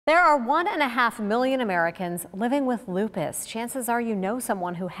There are 1.5 million Americans living with lupus. Chances are you know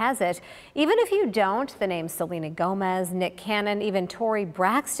someone who has it. Even if you don't, the names Selena Gomez, Nick Cannon, even Tori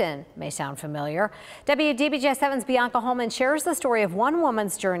Braxton may sound familiar. WDBJ7's Bianca Holman shares the story of one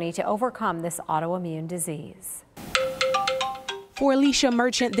woman's journey to overcome this autoimmune disease. For Alicia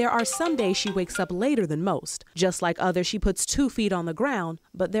Merchant, there are some days she wakes up later than most. Just like others, she puts 2 feet on the ground,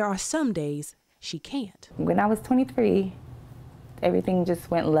 but there are some days she can't. When I was 23, everything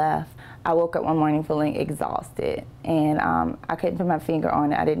just went left. I woke up one morning feeling exhausted, and I couldn't put my finger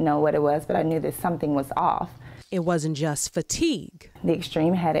on it. I didn't know what it was, but I knew that something was off. It wasn't just fatigue. The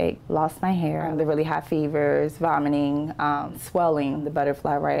extreme headache, lost my hair, the really high fevers, vomiting, swelling, the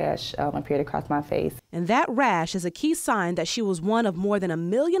butterfly rash appeared across my face. And that rash is a key sign that she was one of more than 1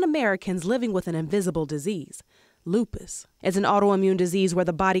 million Americans living with an invisible disease. Lupus. It's an autoimmune disease where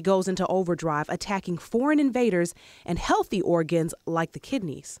the body goes into overdrive, attacking foreign invaders and healthy organs like the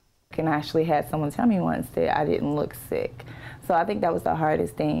kidneys. And I actually had someone tell me once that I didn't look sick. So I think that was the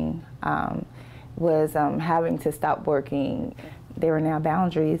hardest thing, was having to stop working. There were now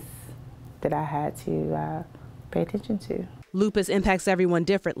boundaries that I had to pay attention to. Lupus impacts everyone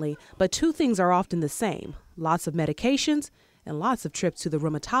differently, but 2 things are often the same: lots of medications and lots of trips to the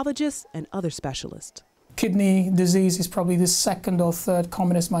rheumatologist and other specialists. Kidney disease is probably the 2nd or 3rd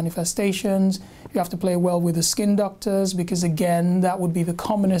commonest manifestations. You have to play well with the skin doctors because, again, that would be the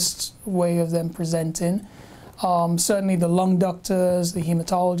commonest way of them presenting. Certainly the lung doctors, the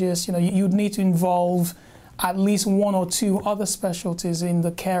hematologists, you'd need to involve at least 1 or 2 other specialties in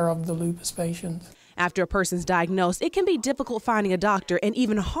the care of the lupus patient. After a person's diagnosed, it can be difficult finding a doctor, and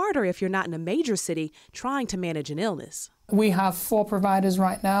even harder if you're not in a major city trying to manage an illness. We have 4 providers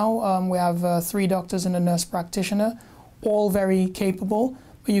right now. We have 3 doctors and a nurse practitioner, all very capable.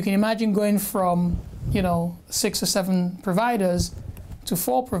 But you can imagine going from, 6 or 7 providers to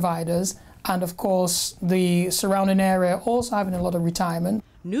 4 providers, and of course the surrounding area also having a lot of retirement.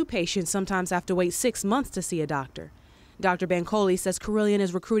 New patients sometimes have to wait 6 months to see a doctor. Dr. Bancoli says Carilion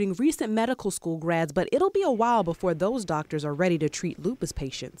is recruiting recent medical school grads, but it'll be a while before those doctors are ready to treat lupus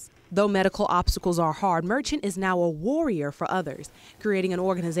patients. Though medical obstacles are hard, Merchant is now a warrior for others, creating an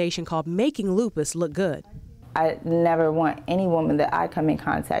organization called Making Lupus Look Good. I never want any woman that I come in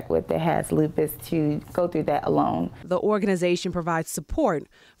contact with that has lupus to go through that alone. The organization provides support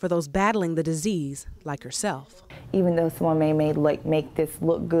for those battling the disease like herself. Even though someone may make this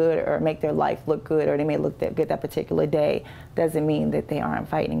look good or make their life look good, or they may look good that particular day, doesn't mean that they aren't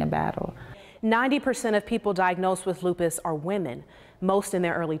fighting a battle. 90% of people diagnosed with lupus are women, most in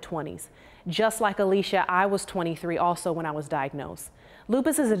their early 20s. Just like Alicia, I was 23 also when I was diagnosed.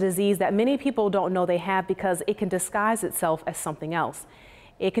 Lupus is a disease that many people don't know they have because it can disguise itself as something else.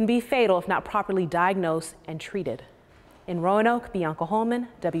 It can be fatal if not properly diagnosed and treated. In Roanoke, Bianca Holman,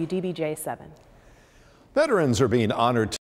 WDBJ7. Veterans are being honored